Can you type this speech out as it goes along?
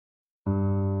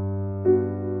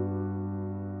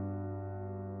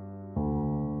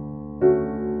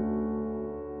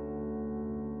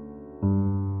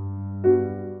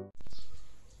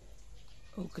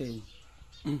Okay,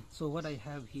 so what I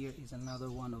have here is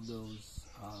another one of those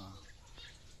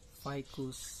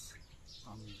Ficus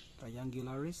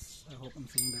Triangularis. I hope I'm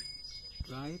saying that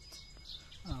right.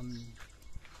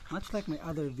 Much like my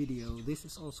other video, this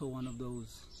is also one of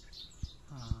those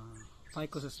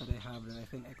ficuses that I have that I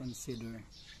think I consider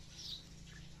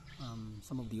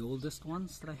some of the oldest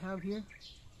ones that I have here.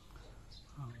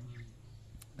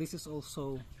 This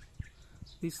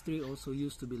tree also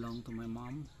used to belong to my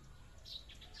mom.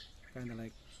 I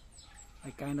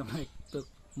kind of like took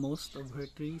most of her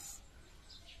trees,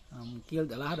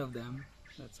 killed a lot of them,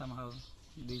 but somehow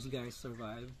these guys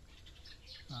survived.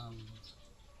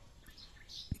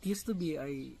 It used to be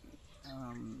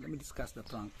let me discuss the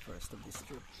trunk first of this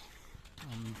tree.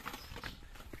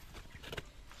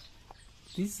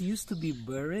 This used to be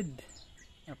buried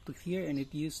up to here, and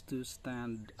it used to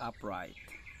stand upright,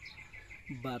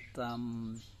 but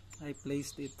I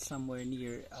placed it somewhere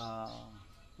near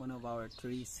one of our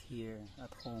trees here at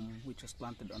home, which was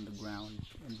planted on the ground.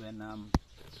 And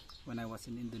when I was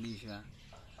in Indonesia,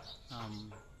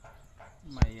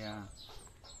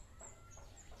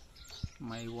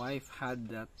 my wife had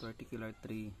that particular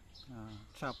tree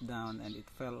chopped down, and it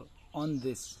fell on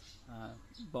this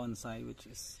bonsai, which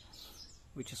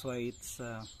is why it's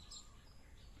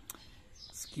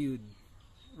skewed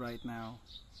right now.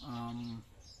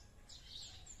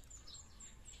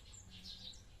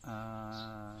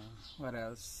 What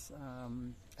else?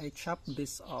 I chopped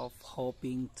this off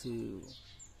hoping to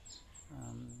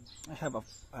I have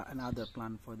another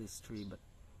plan for this tree, but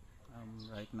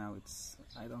right now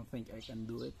I don't think I can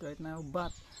do it right now.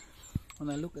 But when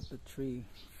I look at the tree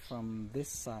from this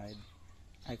side,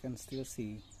 I can still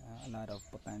see a lot of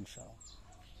potential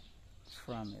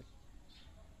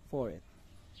for it.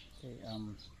 Okay,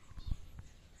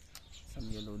 some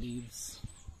yellow leaves.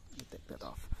 Let me take that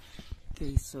off.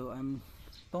 Okay, so I'm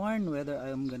torn whether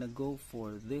I'm gonna go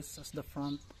for this as the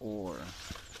front or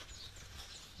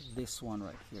this one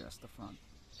right here as the front.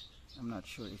 I'm not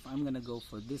sure. If I'm gonna go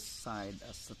for this side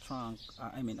as the trunk,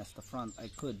 as the front, I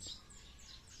could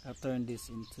turn this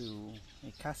into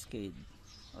a cascade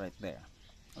right there,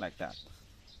 like that,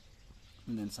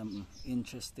 and then some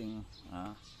interesting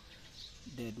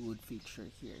deadwood feature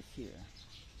here.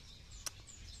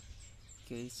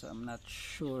 Okay, so I'm not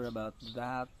sure about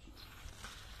that.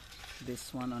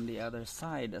 This one on the other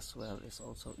side as well is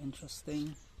also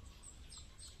interesting.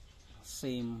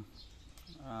 Same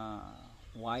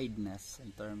wideness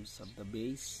in terms of the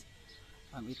base.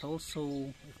 It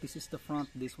also, if this is the front,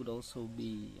 this would also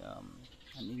be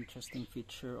an interesting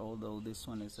feature, although this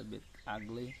one is a bit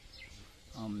ugly.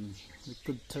 We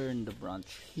could turn the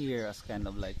branch here as kind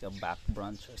of like a back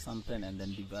branch or something, and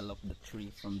then develop the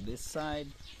tree from this side.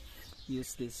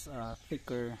 Use this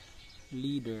thicker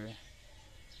leader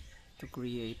to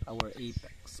create our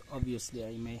apex. Obviously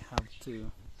I may have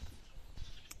to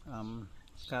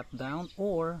cut down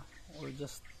or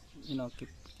just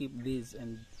keep these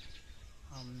and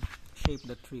shape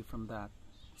the tree from that.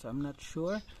 So I'm not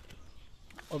sure.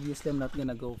 Obviously I'm not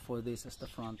gonna go for this as the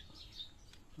front.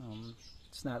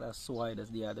 It's not as wide as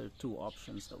the other two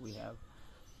options that we have.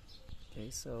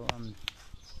 Okay, so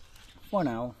for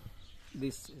now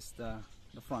this is the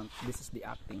front. This is the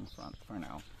acting front for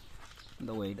now,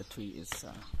 the way the tree is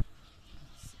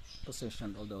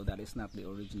positioned, although that is not the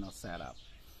original setup.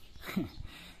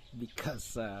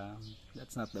 Because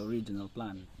that's not the original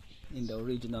plan. In the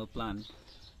original plan,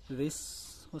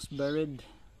 this was buried,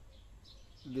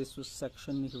 this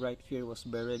section right here was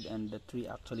buried, and the tree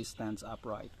actually stands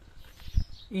upright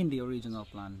in the original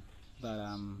plan.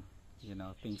 But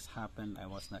things happen. I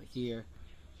was not here,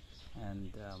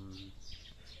 and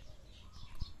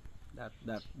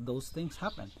those things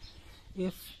happen.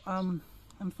 If I'm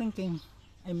thinking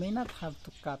I may not have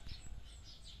to cut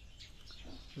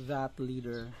that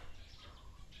leader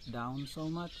down so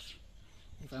much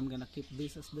if I'm gonna keep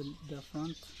this as the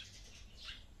front,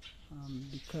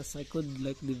 because I could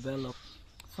develop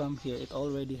from here. It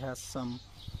already has some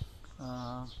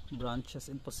branches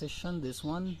in position. This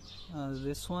one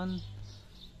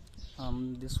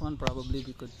probably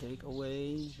we could take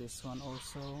away. This one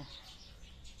also,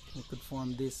 we could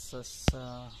form this as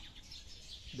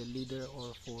the leader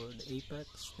or for the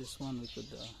apex. This one we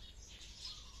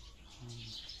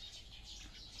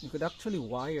could actually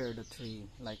wire the tree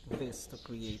like this to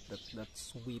create that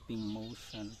sweeping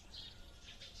motion,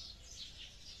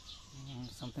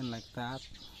 something like that,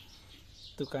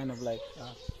 to kind of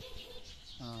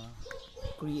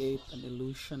create an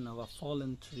illusion of a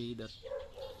fallen tree that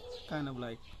kind of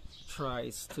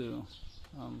tries to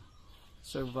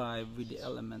survive with the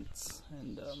elements.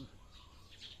 And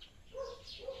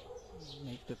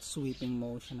make that sweeping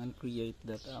motion and create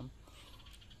that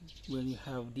when you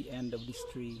have the end of this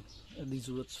tree, these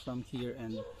roots from here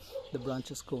and the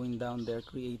branches going down there,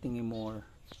 creating a more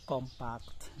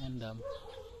compact and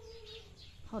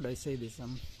how do I say this,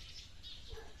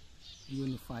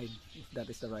 unified, if that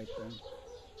is the right term,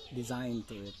 design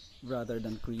to it, rather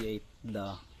than create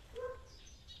the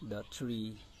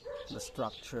tree, the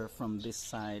structure from this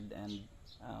side and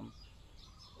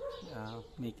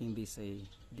making this a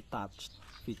detached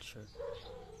feature.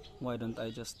 Why don't I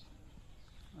just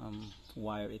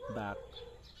wire it back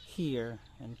here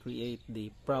and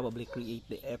probably create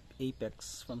the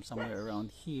apex from somewhere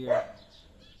around here,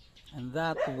 and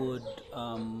that would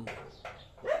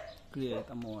create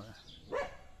a more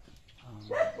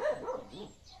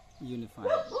unified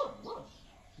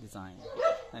design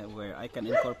where I can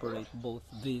incorporate both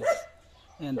these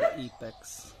and the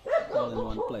apex all in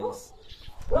one place.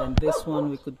 And this one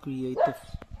we could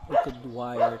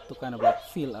wire to kind of like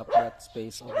fill up that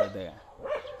space over there.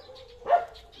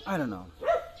 I don't know,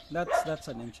 that's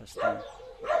an interesting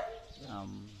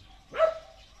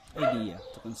idea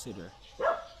to consider.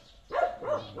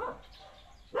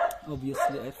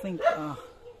 Obviously I think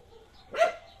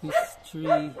this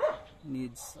tree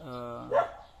needs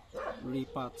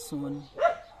repot soon,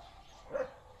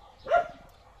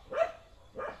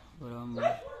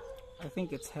 but I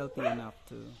think it's healthy enough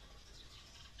to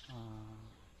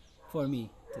for me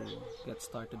to get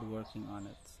started working on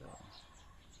it. So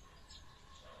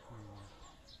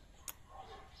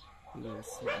we'll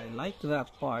see. I like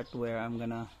that part where I'm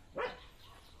gonna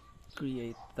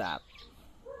create that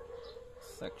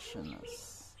section,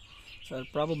 so I'll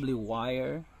probably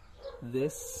wire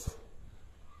this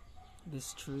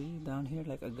tree down here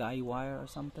like a guy wire or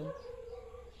something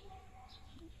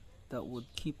that would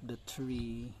keep the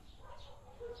tree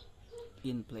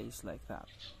in place like that.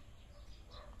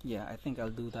 Yeah, I think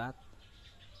I'll do that.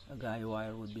 A guy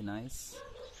wire would be nice,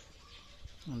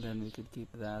 and then we could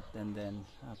keep that and then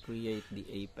create the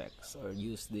apex, or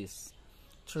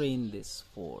train this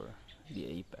for the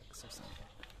apex or something.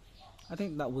 I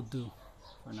think that would do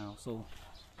for now. So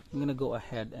I'm gonna go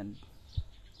ahead and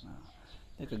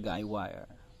make a guy wire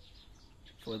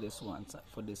for this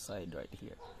side right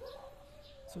here.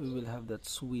 So we will have that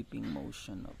sweeping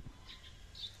motion of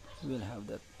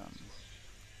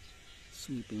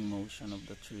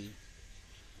the tree.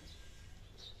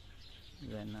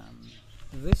 Then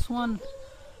this one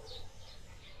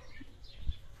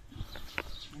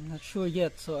I'm not sure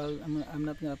yet, so I'm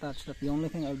not gonna attach that. The only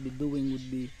thing I'll be doing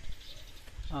would be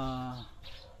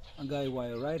a guy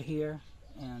wire right here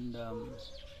and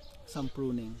some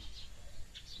pruning,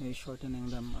 maybe shortening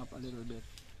them up a little bit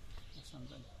or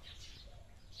something,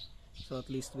 so at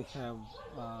least we have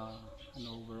an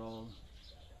overall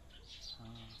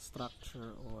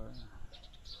structure or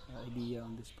idea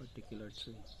on this particular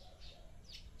tree.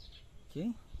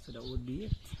 Okay, so that would be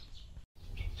it.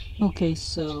 Okay,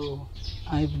 so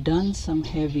I've done some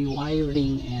heavy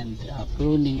wiring and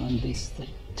pruning on this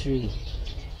tree.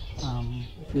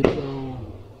 If you go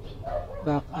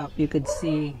back up, you could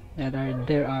see that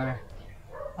there are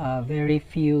very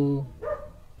few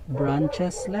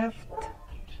branches left,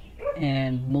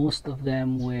 and most of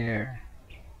them were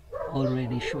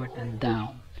already shortened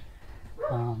down.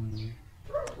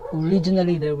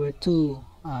 Originally there were two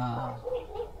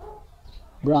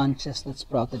branches that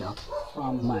sprouted up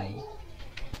from my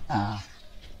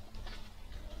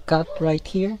cut right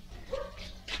here.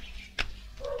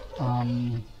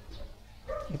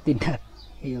 It did not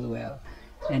heal well.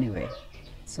 Anyway,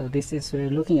 so this is, we're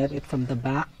looking at it from the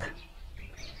back.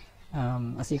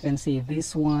 As you can see,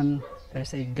 this one,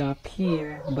 there's a gap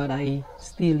here, but I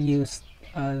still used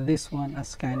this one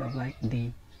as kind of like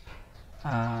the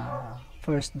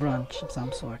first branch of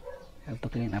some sort. I have to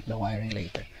clean up the wiring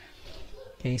later.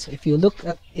 Okay, so if you look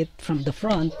at it from the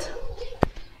front,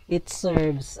 it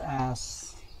serves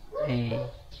as a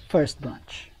first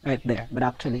branch right there, but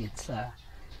actually it's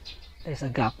there's a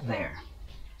gap there,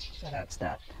 so that's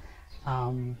that.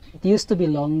 It used to be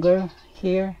longer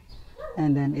here,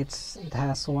 and then it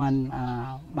has one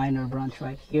minor branch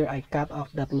right here. I cut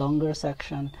off that longer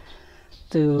section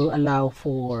to allow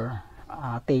for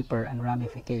taper and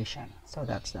ramification, so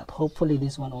that's that. Hopefully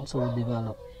this one also will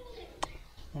develop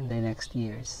in the next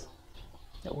years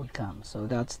that would come. So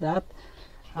that's that.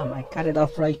 I cut it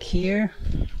off right here.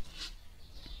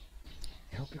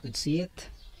 I hope you could see it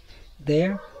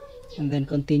there, and then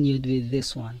continued with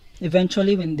this one.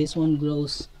 Eventually, when this one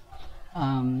grows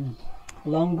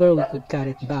longer, we could cut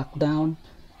it back down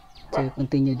to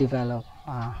continue develop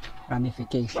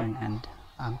ramification and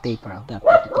taper of that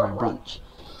particular branch.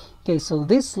 Okay, so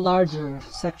this larger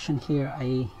section here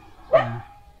I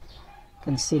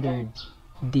considered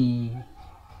the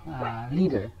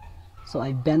leader, so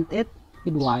I bent it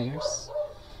with wires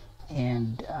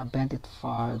and bent it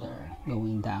farther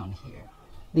going down here.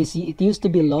 It used to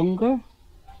be longer,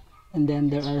 and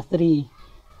then there are three,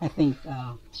 I think,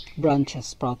 branches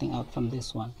sprouting out from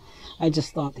this one. I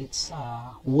just thought it's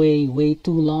way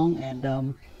too long,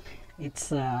 and it's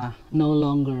no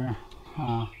longer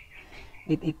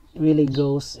it really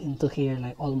goes into here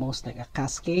like almost like a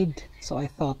cascade. So I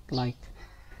thought like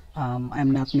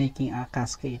I'm not making a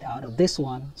cascade out of this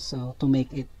one, so to make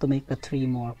the tree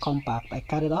more compact, I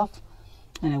cut it off,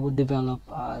 and I would develop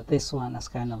this one as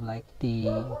kind of like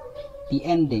the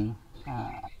ending,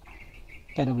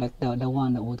 kind of like the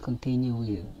one that would continue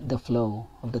with the flow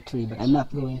of the tree. But I'm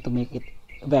not going to make it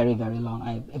very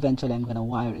long. Eventually I'm going to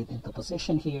wire it into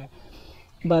position here,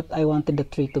 but I wanted the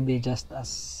tree to be just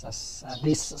as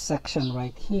this section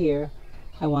right here,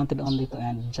 I wanted only to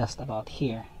end just about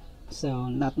here. So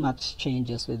not much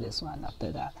changes with this one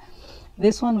after that.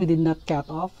 This one we did not cut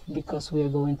off because we are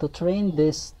going to train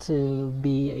this to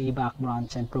be a back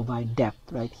branch and provide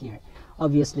depth right here.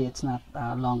 Obviously it's not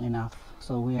long enough,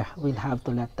 so we'll have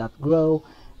to let that grow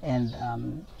and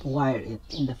wire it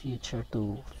in the future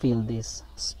to fill this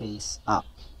space up.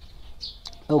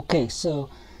 Okay, so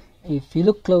if you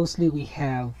look closely, we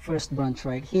have first branch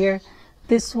right here.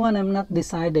 This one I'm not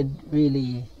decided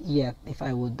really yet if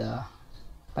I would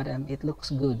but it looks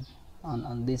good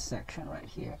on this section right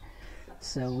here.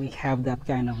 So we have that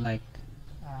kind of like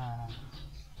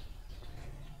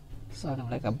sort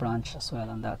of like a branch as well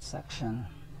on that section,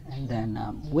 and then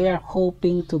we are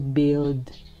hoping to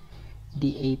build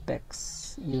the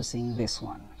apex using this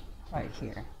one right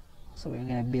here. So we're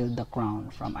gonna build the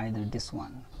crown from either this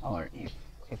one, or if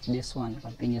this one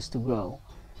continues to grow,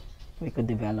 we could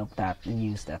develop that and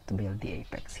use that to build the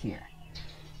apex here.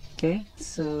 Okay,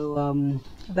 so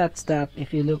that's that.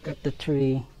 If you look at the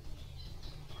tree,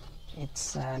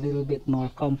 it's a little bit more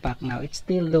compact now. It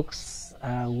still looks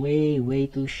way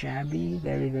too shabby.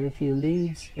 Very few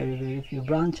leaves, very few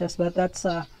branches, but that's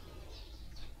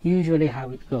usually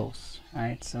how it goes,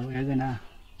 right? So we're gonna,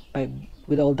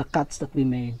 with all the cuts that we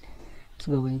made, it's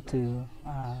going to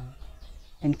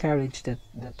encourage the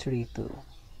tree to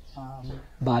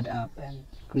bud up and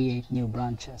create new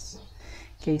branches.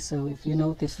 Okay, so if you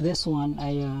notice this one,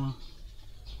 I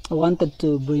wanted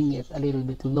to bring it a little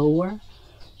bit lower,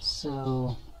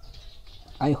 so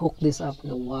I hooked this up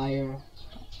with a wire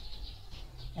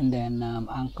and then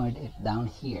anchored it down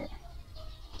here.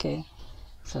 Okay,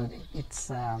 so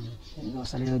it's it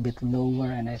goes a little bit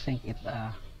lower, and I think it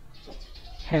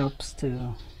helps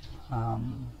to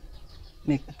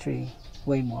make the tree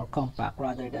way more compact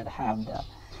rather than have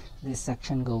this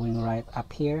section going right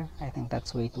up here. I think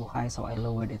that's way too high, so I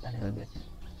lowered it a little bit.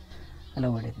 I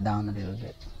lowered it down a little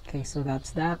bit. Okay, so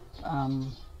that's that.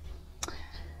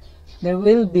 There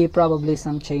will be probably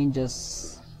some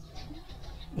changes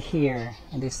here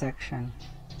in this section.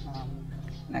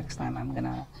 Next time I'm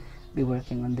gonna be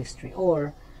working on this tree,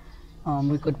 or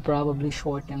we could probably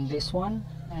shorten this one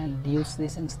and use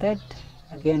this instead,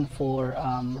 again for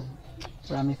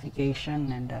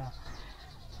ramification and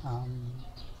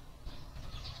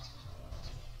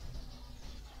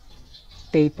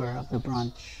taper of the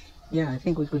branch. Yeah, I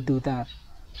think we could do that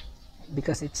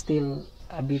because it's still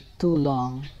a bit too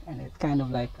long, and it kind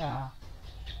of like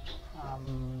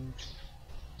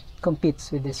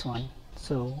competes with this one.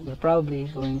 So we're probably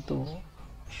going to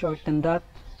shorten that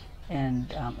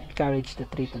and encourage the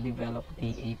tree to develop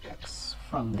the apex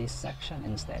from this section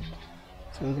instead.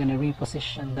 So we're going to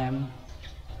reposition them.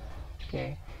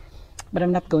 Okay, but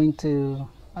I'm not going to,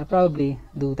 I'll probably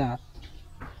do that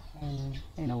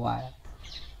in a while.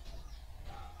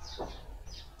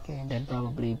 Okay, and then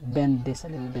probably bend this a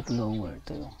little bit lower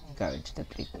to encourage the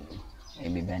tree to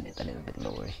maybe bend it a little bit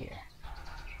lower here.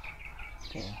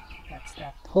 Okay, that's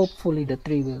that. Hopefully the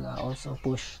tree will also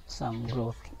push some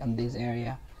growth in this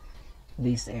area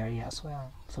as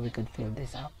well, so we could fill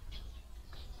this up.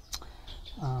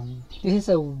 This is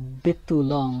a bit too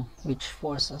long, which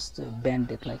forces us to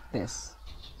bend it like this.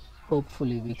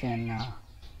 Hopefully we can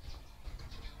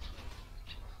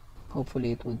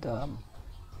hopefully it would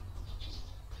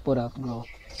put out growth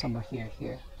somewhere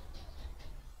here,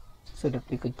 so that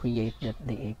we could create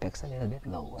the apex a little bit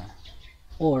lower.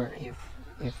 Or if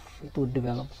it would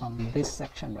develop from this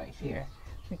section right here,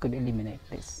 we could eliminate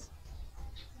this,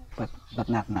 but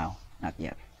not now, not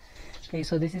yet. Okay,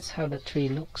 so this is how the tree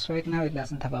looks right now. It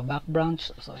doesn't have a back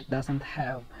branch, so it doesn't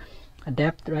have a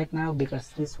depth right now because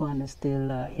this one is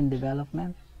still in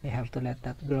development. We have to let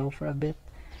that grow for a bit.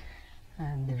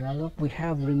 and develop. We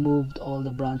have removed all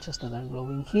the branches that are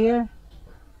growing here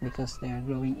because they are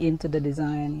growing into the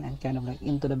design and kind of like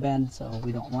into the bend, so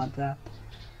we don't want that.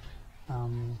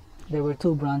 There were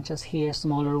 2 branches here,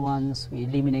 smaller ones, we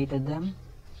eliminated them.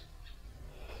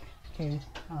 Okay,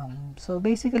 so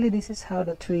basically this is how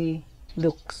the tree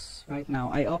looks right now.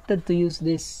 I opted to use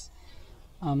this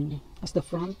as the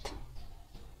front.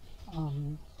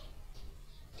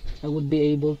 I would be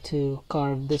able to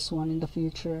carve this one in the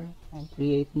future and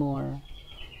create more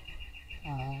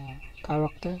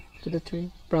character to the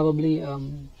tree. Probably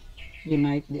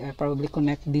probably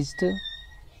connect these 2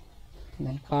 and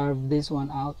then carve this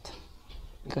one out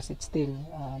because it's still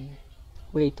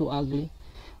way too ugly.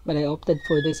 But I opted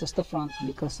for this as the front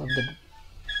because of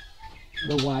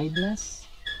the wideness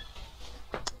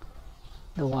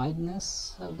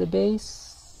of the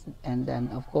base, and then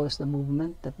of course the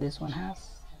movement that this one has.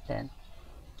 Then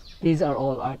these are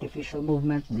all artificial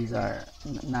movement, these are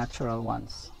natural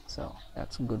ones, so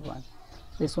that's a good one.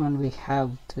 This one we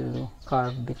have to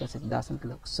carve because it doesn't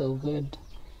look so good.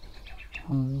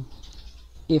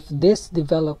 If this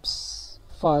develops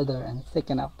farther and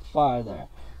thicken up farther,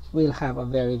 we'll have a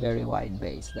very, very wide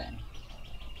base then.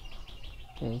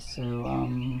 Okay, so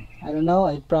I don't know,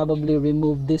 I'd probably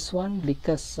remove this one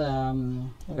because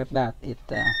look at that,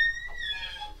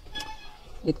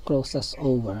 it crosses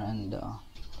over, and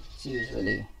it's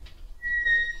usually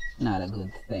not a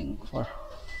good thing for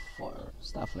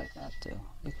stuff like that to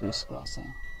be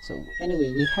crisscrossing. So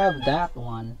anyway, we have that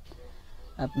one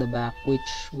at the back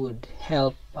which would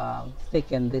help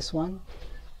thicken this one,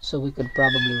 so we could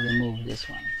probably remove this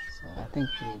one. So I think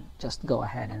we'll just go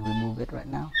ahead and remove it right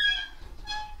now.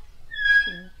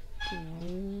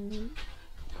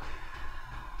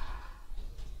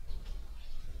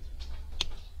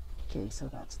 Okay, so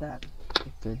that's that.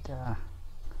 We could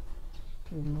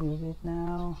remove it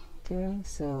now. Okay,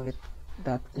 so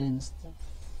that cleans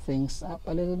things up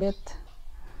a little bit.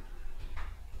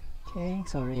 Okay,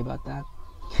 sorry about that.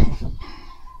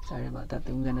 Sorry about that.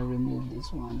 I'm gonna remove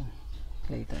this one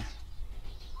later.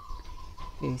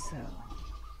 Okay, so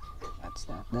that's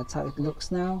that. That's how it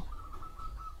looks now.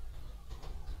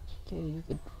 Okay, you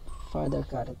could further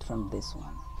cut it from this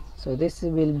one. So this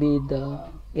will be the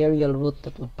aerial root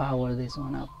that would power this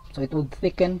one up. So it would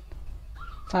thicken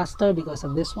faster because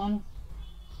of this one.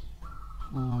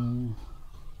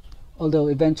 Although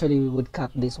eventually we would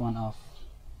cut this one off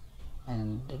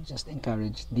and just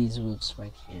encourage these roots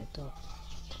right here to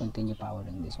continue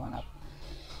powering this one up.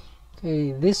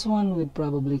 Okay, this one we'd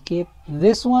probably keep.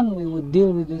 This one we would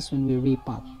deal with this when we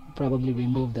repot. Probably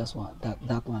remove this one,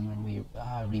 that one when we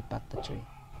repot the tree.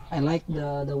 I like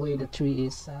the way the tree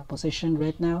is positioned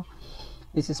right now.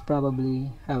 This is probably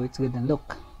how it's gonna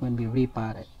look when we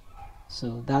repot it.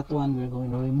 So that one we're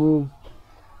going to remove.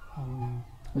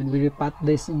 When we repot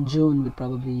this in June, we'll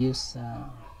probably use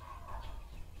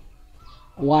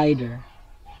wider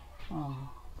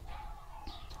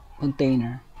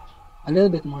container, a little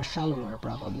bit more shallower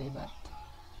probably, but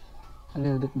a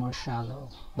little bit more shallow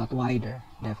but wider,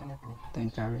 definitely, to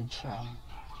encourage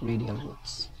radial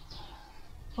roots.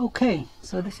 Okay,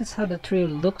 so this is how the tree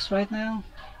looks right now.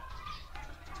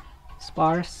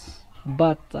 Sparse,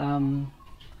 but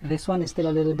this one is still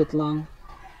a little bit long.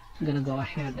 I'm gonna go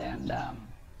ahead and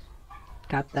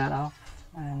cut that off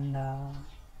and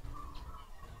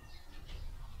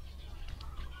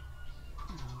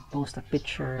post a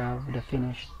picture of the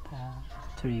finished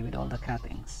tree with all the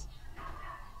cuttings.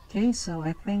 Okay, so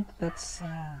I think that's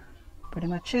pretty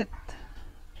much it.